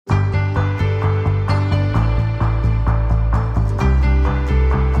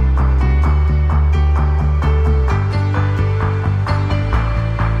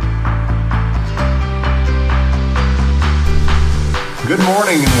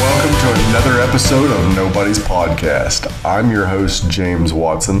morning and welcome to another episode of Nobody's Podcast. I'm your host, James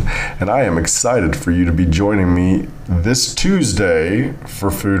Watson, and I am excited for you to be joining me this Tuesday for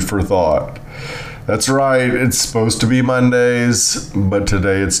Food for Thought. That's right, it's supposed to be Mondays, but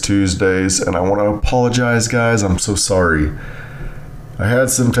today it's Tuesdays, and I want to apologize, guys. I'm so sorry. I had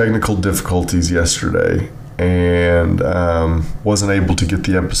some technical difficulties yesterday and wasn't able to get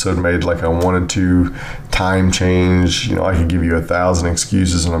the episode made like I wanted to. Time change, I could give you 1,000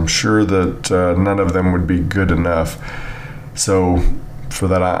 excuses, and I'm sure that none of them would be good enough. So for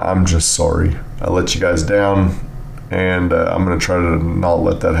that, I'm just sorry. I let you guys down, and I'm going to try to not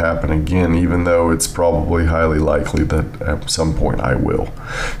let that happen again, even though it's probably highly likely that at some point I will.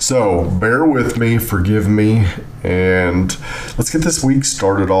 So bear with me, forgive me, and let's get this week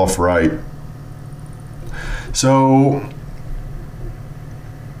started off right. So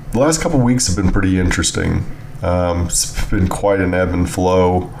the last couple weeks have been pretty interesting. It's been quite an ebb and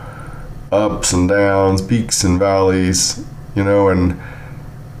flow, ups and downs, peaks and valleys, and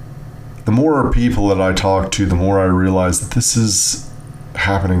the more people that I talk to, the more I realize that this is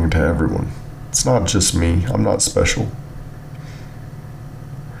happening to everyone. It's not just me. I'm not special.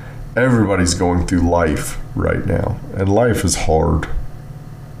 Everybody's going through life right now, and life is hard.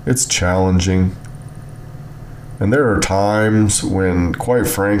 It's challenging. And there are times when, quite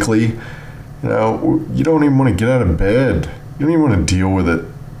frankly, you don't even want to get out of bed. You don't even want to deal with it.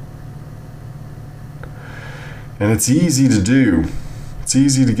 And it's easy to do. It's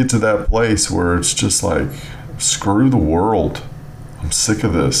easy to get to that place where it's just like, screw the world. I'm sick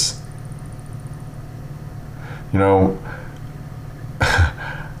of this. When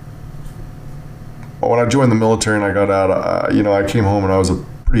I joined the military and I got out, I came home and I was a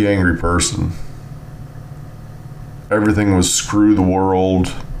pretty angry person. Everything was screw the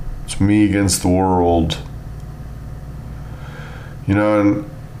world. It's me against the world. And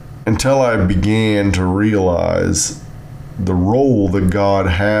until I began to realize the role that God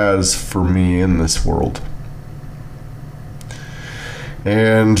has for me in this world.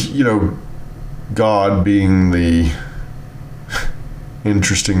 And, God being the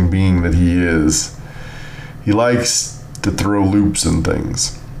interesting being that He is, He likes to throw loops in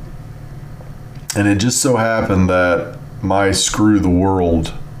things. And it just so happened that my screw the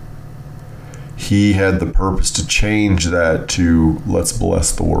world, He had the purpose to change that to let's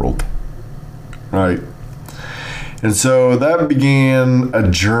bless the world. Right? And so that began a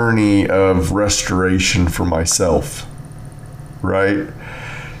journey of restoration for myself. Right?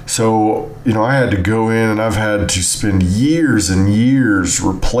 So, I had to go in and I've had to spend years and years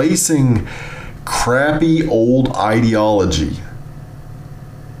replacing crappy old ideology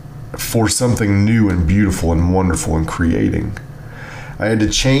for something new and beautiful and wonderful and creating. I had to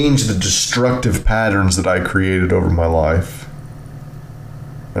change the destructive patterns that I created over my life.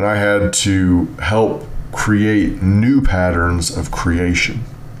 And I had to help create new patterns of creation.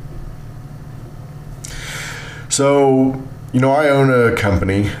 So, I own a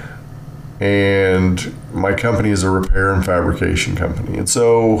company, and my company is a repair and fabrication company. And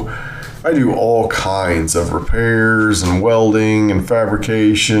so I do all kinds of repairs and welding and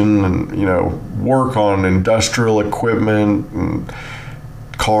fabrication and, work on industrial equipment and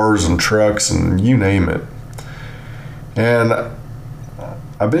cars and trucks and you name it. And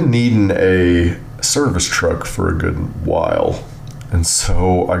I've been needing a service truck for a good while. And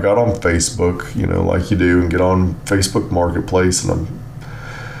so I got on Facebook, like you do, and get on Facebook Marketplace, and I'm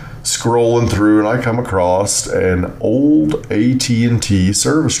scrolling through and I come across an old AT&T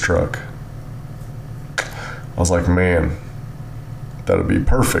service truck. I was like, man, that'd be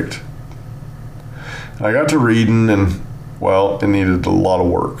perfect. And I got to reading, and it needed a lot of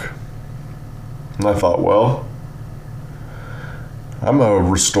work. And I thought, I'm a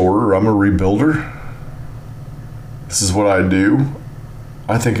restorer, I'm a rebuilder. This is what I do.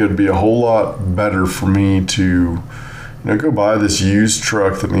 I think it would be a whole lot better for me to, go buy this used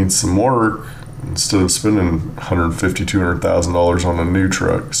truck that needs some work instead of spending $150,000, $200,000 on a new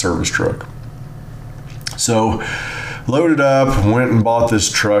truck, service truck. So loaded up, went and bought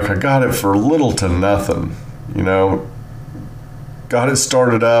this truck. I got it for little to nothing, got it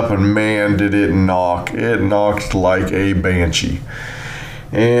started up, and man, did it knock. It knocked like a banshee.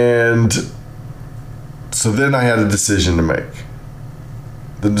 And so then I had a decision to make.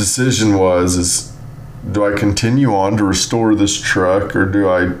 The decision was, do I continue on to restore this truck, or do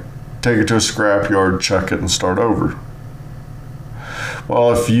I take it to a scrapyard, chuck it, and start over?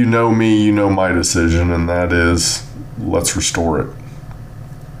 Well, if you know me, you know my decision, and that is, let's restore it.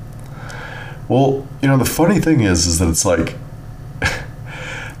 Well, the funny thing is that it's like,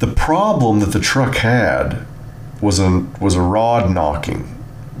 the problem that the truck had was a rod knocking,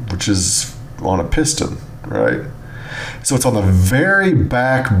 which is on a piston, right? So it's on the very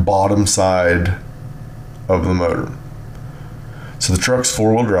back bottom side of the motor. So the truck's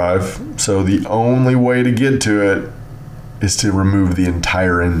four-wheel drive, so the only way to get to it is to remove the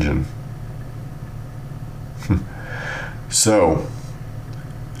entire engine. So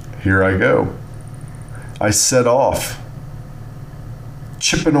here I go. I set off,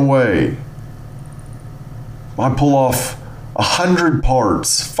 chipping away. I pull off 100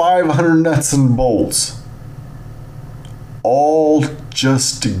 parts, 500 nuts and bolts, all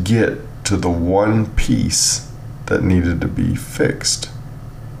just to get to the one piece that needed to be fixed.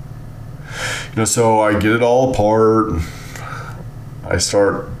 So I get it all apart. I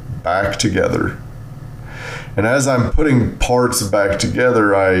start back together. And as I'm putting parts back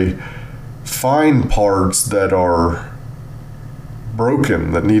together, I find parts that are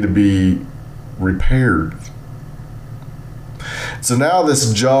broken, that need to be repaired. So now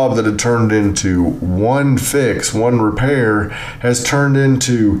this job that had turned into one fix, one repair, has turned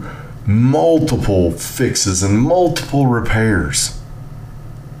into multiple fixes and multiple repairs.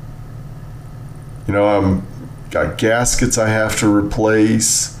 I've got gaskets I have to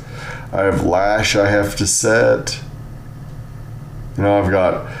replace. I have lash I have to set. I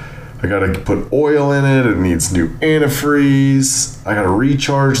got to put oil in it. It needs new antifreeze. I got to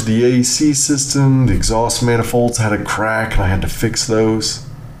recharge the AC system. The exhaust manifolds had a crack and I had to fix those.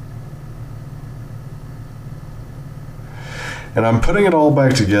 And I'm putting it all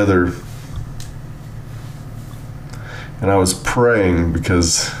back together. And I was praying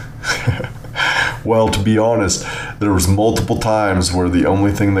because, well, to be honest, there was multiple times where the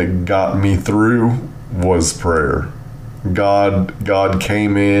only thing that got me through was prayer. God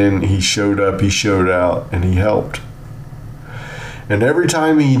came in, he showed up, he showed out, and he helped. And every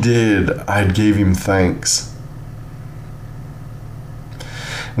time he did, I gave him thanks.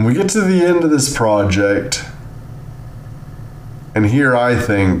 And we get to the end of this project, and here I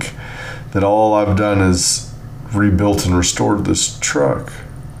think that all I've done is rebuilt and restored this truck,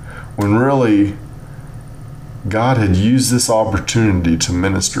 when really God had used this opportunity to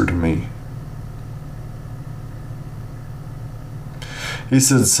minister to me. He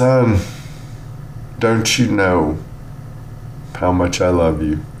said, "Son, don't you know how much I love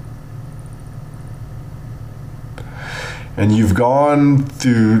you? And you've gone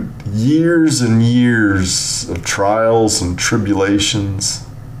through years and years of trials and tribulations.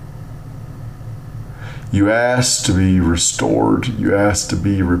 You asked to be restored. You asked to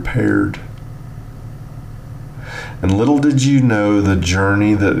be repaired. And little did you know the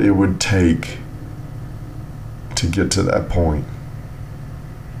journey that it would take to get to that point.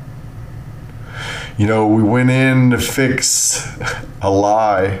 We went in to fix a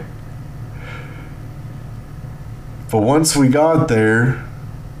lie. But once we got there,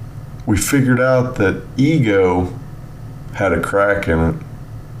 we figured out that ego had a crack in it.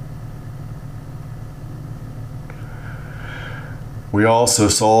 We also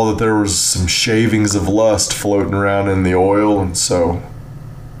saw that there was some shavings of lust floating around in the oil, and so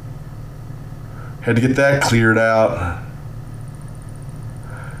had to get that cleared out.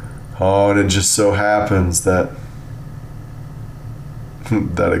 Oh, and it just so happens that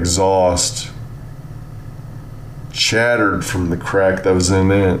that exhaust shattered from the crack that was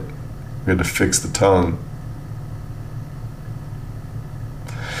in it. We had to fix the tongue.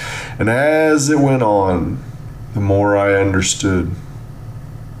 And as it went on, the more I understood.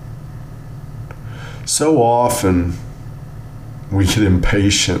 So often we get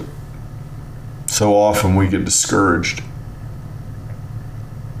impatient. So often we get discouraged.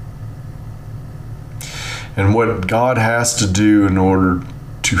 And what God has to do in order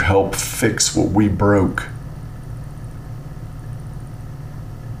to help fix what we broke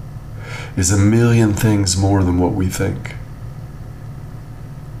is a million things more than what we think.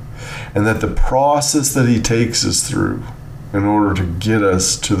 And that the process that he takes us through in order to get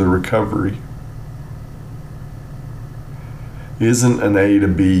us to the recovery isn't an A to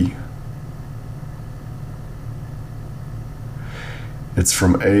B. It's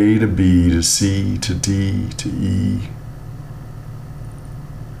from A to B to C to D to E,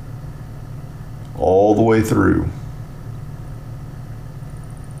 all the way through.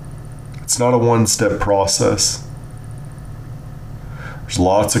 It's not a one-step process. There's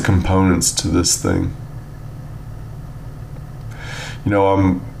lots of components to this thing.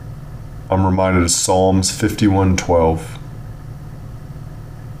 I'm reminded of Psalms 51:12.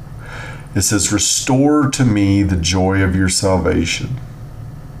 It says, "Restore to me the joy of your salvation,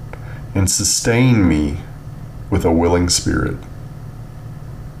 and sustain me with a willing spirit."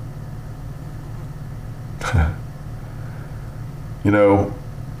 You know,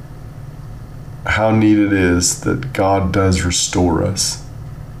 how neat it is that God does restore us.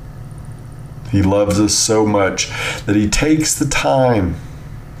 He loves us so much that He takes the time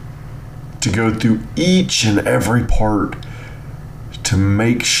to go through each and every part to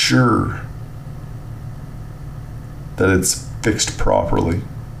make sure that it's fixed properly.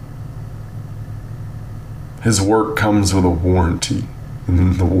 His work comes with a warranty,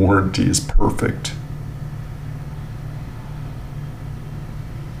 and the warranty is perfect.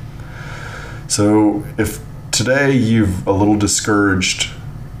 So if today you've a little discouraged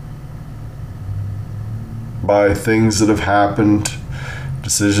by things that have happened,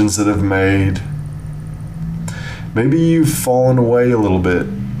 decisions that have made, maybe you've fallen away a little bit.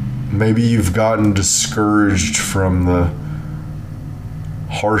 Maybe you've gotten discouraged from the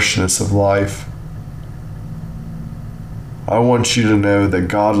harshness of life. I want you to know that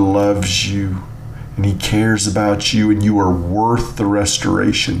God loves you and He cares about you, and you are worth the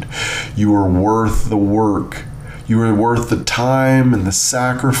restoration. You are worth the work. You are worth the time and the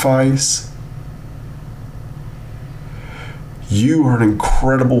sacrifice. You are an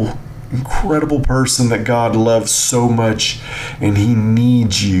incredible person that God loves so much, and He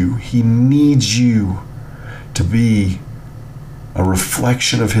needs you. He needs you to be a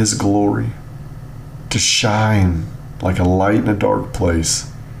reflection of His glory, to shine like a light in a dark place.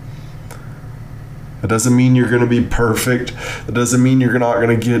 That doesn't mean you're going to be perfect. That doesn't mean you're not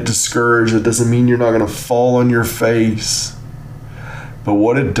going to get discouraged. It doesn't mean you're not going to fall on your face. But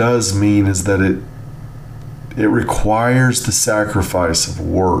what it does mean is that it requires the sacrifice of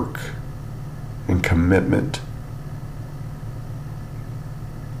work and commitment.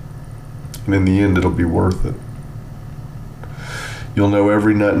 And in the end, it'll be worth it. You'll know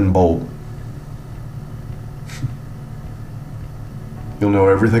every nut and bolt. You'll know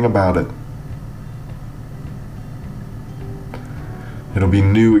everything about it. It'll be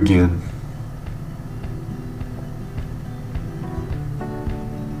new again.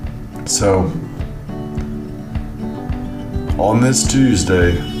 So, on this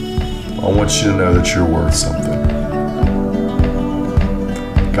Tuesday, I want you to know that you're worth something.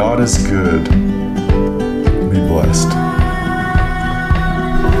 God is good. Be blessed.